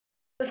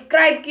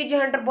Subscribe कीजिए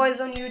Hunter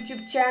boys on YouTube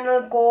channel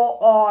को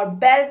और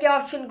बेल के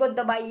ऑप्शन को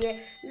दबाइए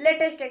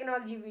लेटेस्ट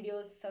टेक्नोलॉजी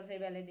वीडियोस सबसे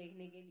पहले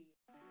देखने के लिए।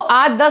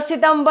 आज 10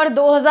 सितंबर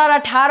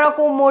 2018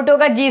 को मोटो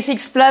का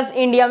G6 प्लस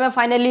इंडिया में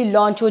फाइनली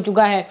लॉन्च हो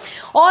चुका है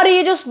और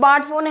ये जो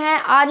स्मार्टफोन है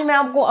आज मैं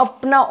आपको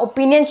अपना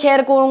ओपिनियन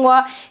शेयर करूंगा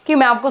कि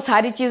मैं आपको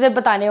सारी चीज़ें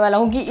बताने वाला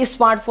हूं कि इस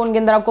स्मार्टफोन के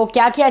अंदर आपको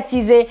क्या क्या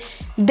चीज़ें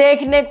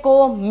देखने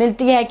को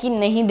मिलती है कि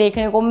नहीं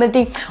देखने को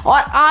मिलती।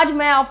 और आज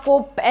मैं आपको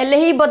पहले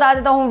ही बता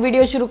देता हूं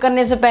वीडियो शुरू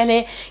करने से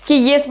पहले कि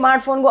ये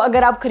स्मार्टफोन को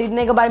अगर आप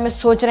खरीदने के बारे में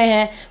सोच रहे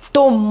हैं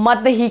तो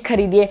मत ही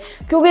खरीदिए,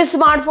 क्योंकि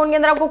स्मार्टफोन के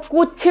अंदर आपको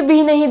कुछ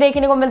भी नहीं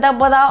देखने को मिलता।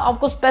 बताओ,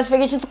 आपको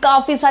स्पेसिफिकेशंस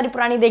काफ़ी सारी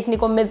पुरानी देखने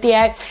को मिलती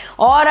है।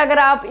 और अगर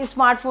आप इस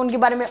स्मार्टफोन के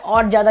बारे में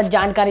और ज़्यादा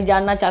जानकारी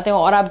जानना चाहते हो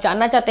और आप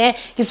जानना चाहते हैं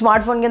कि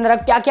स्मार्टफोन के अंदर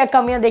क्या क्या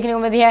कमियां देखने को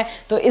मिलती है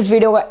तो इस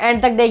वीडियो को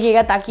एंड तक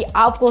देखिएगा ताकि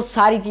आपको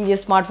सारी चीज़ें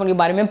स्मार्टफोन के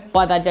बारे में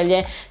पता चल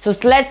जाए। So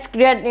let's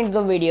get into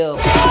the video.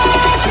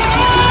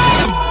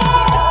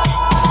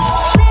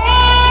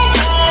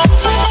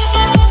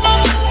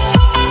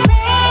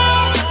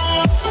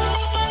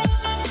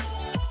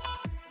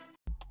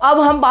 अब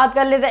हम बात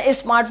कर लेते हैं इस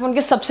स्मार्टफोन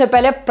के सबसे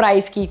पहले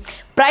प्राइस की।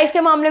 प्राइस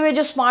के मामले में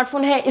जो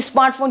स्मार्टफोन है, इस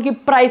स्मार्टफोन की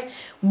प्राइस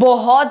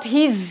बहुत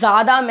ही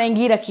ज़्यादा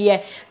महंगी रखी है,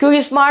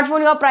 क्योंकि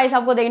स्मार्टफोन का प्राइस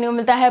आपको देखने को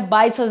मिलता है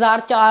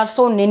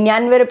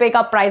 22,499 रुपये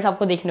का प्राइस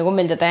आपको देखने को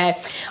मिल जाता है।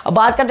 अब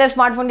बात करते हैं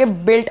स्मार्टफोन के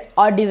बिल्ट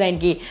और डिज़ाइन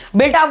की।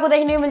 बिल्ट आपको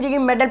देखने को मिल जाएगी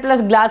मेटल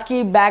प्लस ग्लास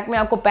की। बैक में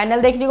आपको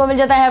पैनल देखने को मिल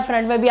जाता है,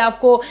 फ्रंट में भी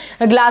आपको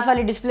ग्लास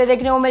वाली डिस्प्ले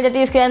देखने को मिल जाती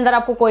है। इसके अंदर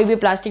आपको कोई भी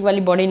प्लास्टिक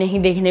वाली बॉडी नहीं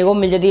देखने को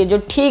मिल जाती है,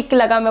 जो ठीक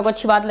लगा, मेरे को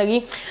अच्छी बात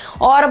लगी।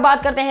 और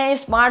बात करते हैं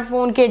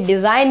स्मार्टफोन के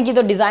डिज़ाइन की,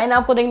 तो डिज़ाइन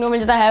आपको देखने को मिल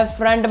जाता है,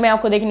 फ्रंट में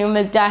आपको देखने को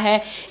मिलता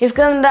है,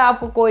 इसके अंदर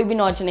आपको कोई भी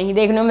नॉच नहीं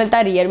देखने को मिलता।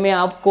 रियर में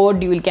आपको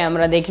ड्यूल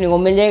कैमरा देखने को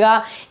मिल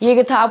जाएगा।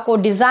 ये था आपको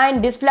डिज़ाइन।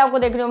 डिस्प्ले आपको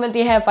देखने को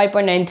मिलती है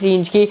 5.93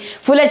 इंच की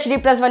फुल HD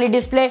प्लस वाली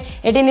डिस्प्ले।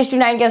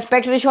 18:9 का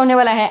एस्पेक्ट रेशियो होने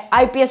वाला है।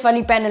 IPS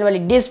वाली पैनल वाली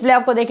डिस्प्ले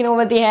आपको देखने को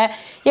मिलती है।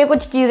 ये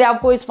कुछ चीज़ें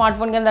आपको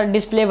स्मार्टफोन के अंदर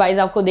डिस्प्ले वाइज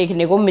आपको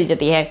देखने को मिल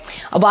जाती है।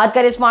 अब बात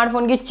करें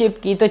स्मार्टफोन की चिप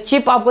की, तो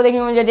चिप आपको देखने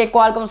को मिल जाती है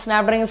क्वालकॉम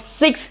स्नैपड्रैगन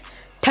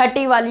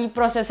 630 वाली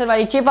प्रोसेसर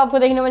वाली चिप आपको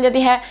देखने को मिल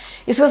जाती है।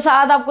 इसके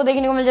साथ आपको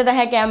देखने को मिल जाता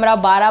है कैमरा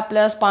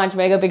 12+5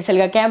 मेगापिक्सल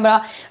का कैमरा।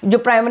 जो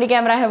प्राइमरी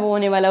कैमरा है वो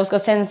होने वाला है, उसका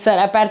सेंसर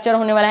अपर्चर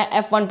होने वाला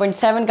है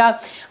f1.7 का।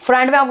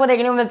 फ्रंट में आपको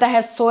देखने को मिलता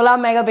है 16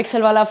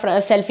 मेगापिक्सल वाला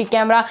सेल्फी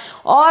कैमरा।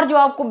 और जो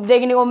आपको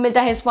देखने को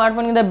मिलता है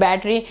स्मार्टफोन के अंदर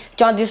बैटरी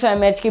 3400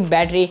 mAh की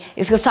बैटरी।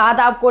 इसके साथ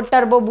आपको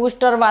टर्बो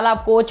बूस्टर वाला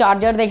आपको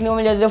चार्जर देखने को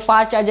मिल जाता है, जो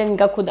फास्ट चार्जर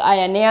इनका खुद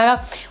आया नहीं आया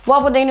वो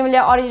आपको देखने को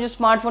मिलेगा। और ये जो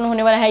स्मार्टफोन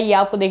होने वाला है ये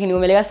आपको देखने को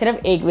मिलेगा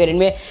सिर्फ एक वेरिएंट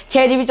में,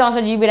 6GB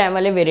 64GB रैम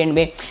वाले वेरिएंट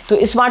में।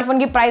 तो स्मार्टफोन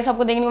की प्राइस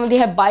आपको देखने को मिलती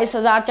है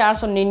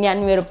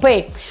 22,499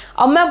 रुपये।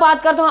 अब मैं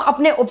बात करता हूँ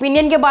अपने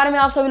ओपिनियन के बारे में,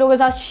 आप सभी लोगों के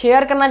साथ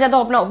शेयर करना चाहता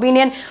हूँ अपना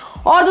ओपिनियन।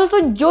 और दोस्तों,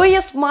 जो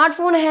ये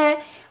स्मार्टफोन है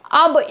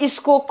अब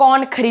इसको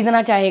कौन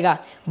खरीदना चाहेगा?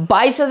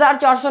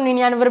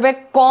 22,499 रुपये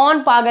कौन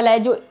पागल है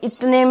जो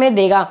इतने में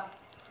देगा?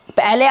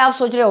 पहले आप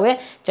सोच रहे होगे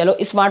चलो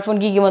स्मार्टफोन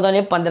की कीमत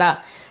होने 15,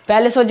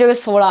 पहले सोचोगे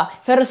 16,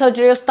 फिर सोच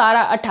रहे हो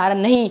 17, 18।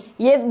 नहीं,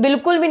 ये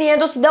बिल्कुल भी नहीं है।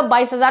 तो सीधा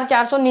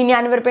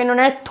 22,499 रुपये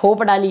इन्होंने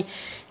थोप डाली।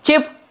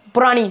 चिप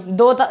पुरानी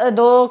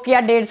 2 या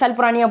 1.5 साल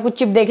पुरानी आपको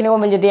चिप देखने को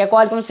मिल जाती है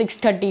क्वालकॉम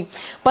 630।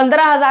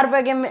 15,000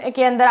 रुपये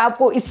के अंदर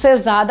आपको इससे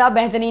ज़्यादा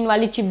बेहतरीन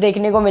वाली चिप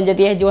देखने को मिल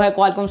जाती है, जो है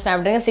क्वालकॉम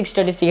स्नैपड्रैगन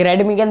 636।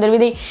 रेडमी के अंदर भी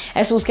थी,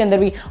 एसूस के अंदर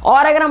भी।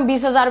 और अगर हम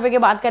 20,000 रुपये की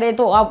बात करें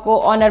तो आपको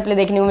ऑनर प्ले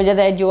देखने को मिल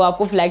जाता है, जो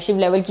आपको फ्लैगशिप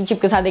लेवल की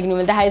चिप के साथ देखने को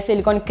मिलता है।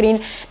 सिलिकॉन स्क्रीन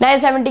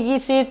 970 की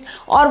सीट,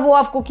 और वो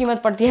आपको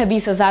कीमत पड़ती है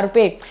 20,000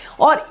 रुपये।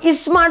 और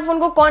इस स्मार्टफोन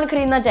को कौन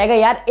खरीदना चाहेगा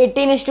यार?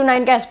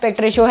 18:9 का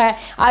एस्पेक्ट रेशियो है,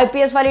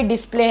 IPS वाली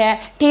डिस्प्ले है,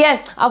 ठीक है।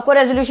 आपको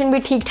रेजोल्यूशन भी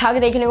ठीक ठाक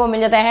देखने को मिल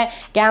जाता है।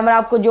 कैमरा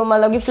आपको जो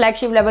मतलब कि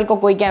फ्लैगशिप लेवल को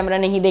कोई कैमरा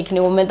नहीं देखने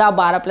को मिलता,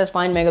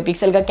 12+5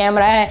 मेगापिक्सल का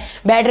कैमरा है।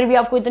 बैटरी भी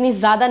आपको इतनी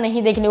ज़्यादा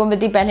नहीं देखने को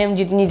मिलती पहले हम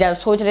जितनी ज़्यादा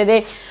सोच रहे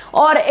थे।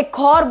 और एक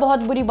और बहुत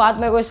बुरी बात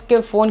मेरे को इसके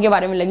फ़ोन के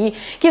बारे में लगी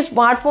कि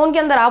स्मार्टफोन के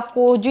अंदर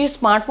आपको जो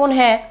स्मार्टफोन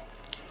है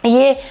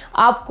ये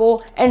आपको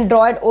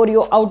Android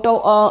Oreo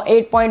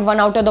 8.1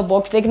 out of the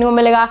box देखने को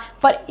मिलेगा।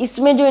 पर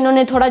इसमें जो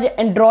इन्होंने थोड़ा जो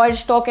एंड्रॉयड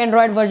स्टॉक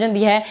एंड्रॉयड वर्जन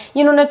दिया है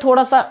इन्होंने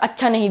थोड़ा सा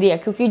अच्छा नहीं दिया,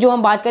 क्योंकि जो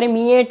हम बात करें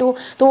Mi A2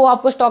 तो वो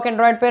आपको स्टॉक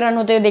एंड्रॉयड पे रन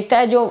होते हुए दिखता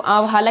है, जो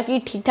हालांकि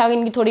ठीक ठाक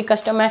इनकी थोड़ी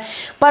कस्टम है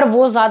पर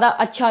वो ज़्यादा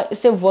अच्छा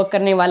इससे वर्क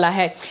करने वाला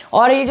है।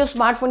 और ये जो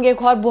स्मार्टफोन की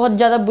एक और बहुत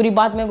ज़्यादा बुरी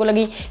बात मेरे को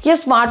लगी कि ये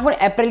स्मार्टफोन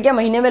अप्रैल के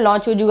महीने में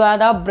लॉन्च हो चुका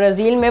था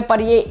ब्राज़ील में,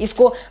 पर ये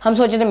इसको हम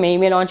सोचे थे मई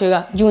में लॉन्च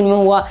होगा, जून में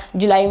हुआ,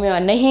 जुलाई में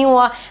नहीं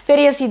हुआ, फिर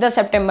ये सीधा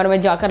सितंबर में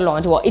जाकर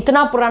लॉन्च हुआ।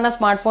 इतना पुराना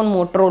स्मार्टफोन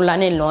मोटोरोला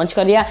ने लॉन्च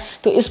कर दिया।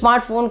 तो इस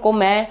स्मार्टफोन को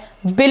मैं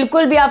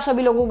बिल्कुल भी आप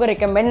सभी लोगों को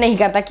रिकमेंड नहीं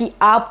करता कि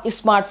आप इस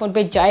स्मार्टफोन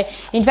पे जाए।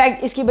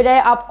 इनफैक्ट इसकी बजाय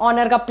आप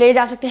ऑनर का प्ले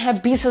जा सकते हैं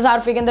 20,000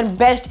 रुपये के अंदर,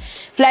 बेस्ट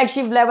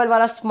फ्लैगशिप लेवल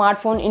वाला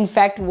स्मार्टफोन।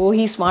 इनफैक्ट वो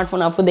ही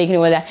स्मार्टफोन आपको देखने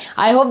को मिला है।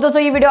 आई होप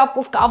दोस्तों ये वीडियो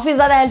आपको काफ़ी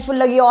ज़्यादा हेल्पफुल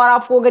लगी, और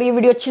आपको अगर ये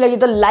वीडियो अच्छी लगी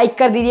तो लाइक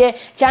कर दीजिए,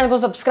 चैनल को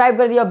सब्सक्राइब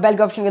कर दीजिए और बेल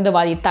के ऑप्शन को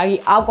दबा दीजिए ताकि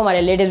आपको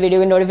हमारे लेटेस्ट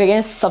वीडियो के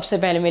नोटिफिकेशन सबसे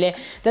पहले मिले।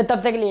 तो तब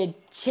तक के लिए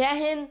जय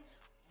हिंद,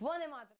 वंदे मातरम।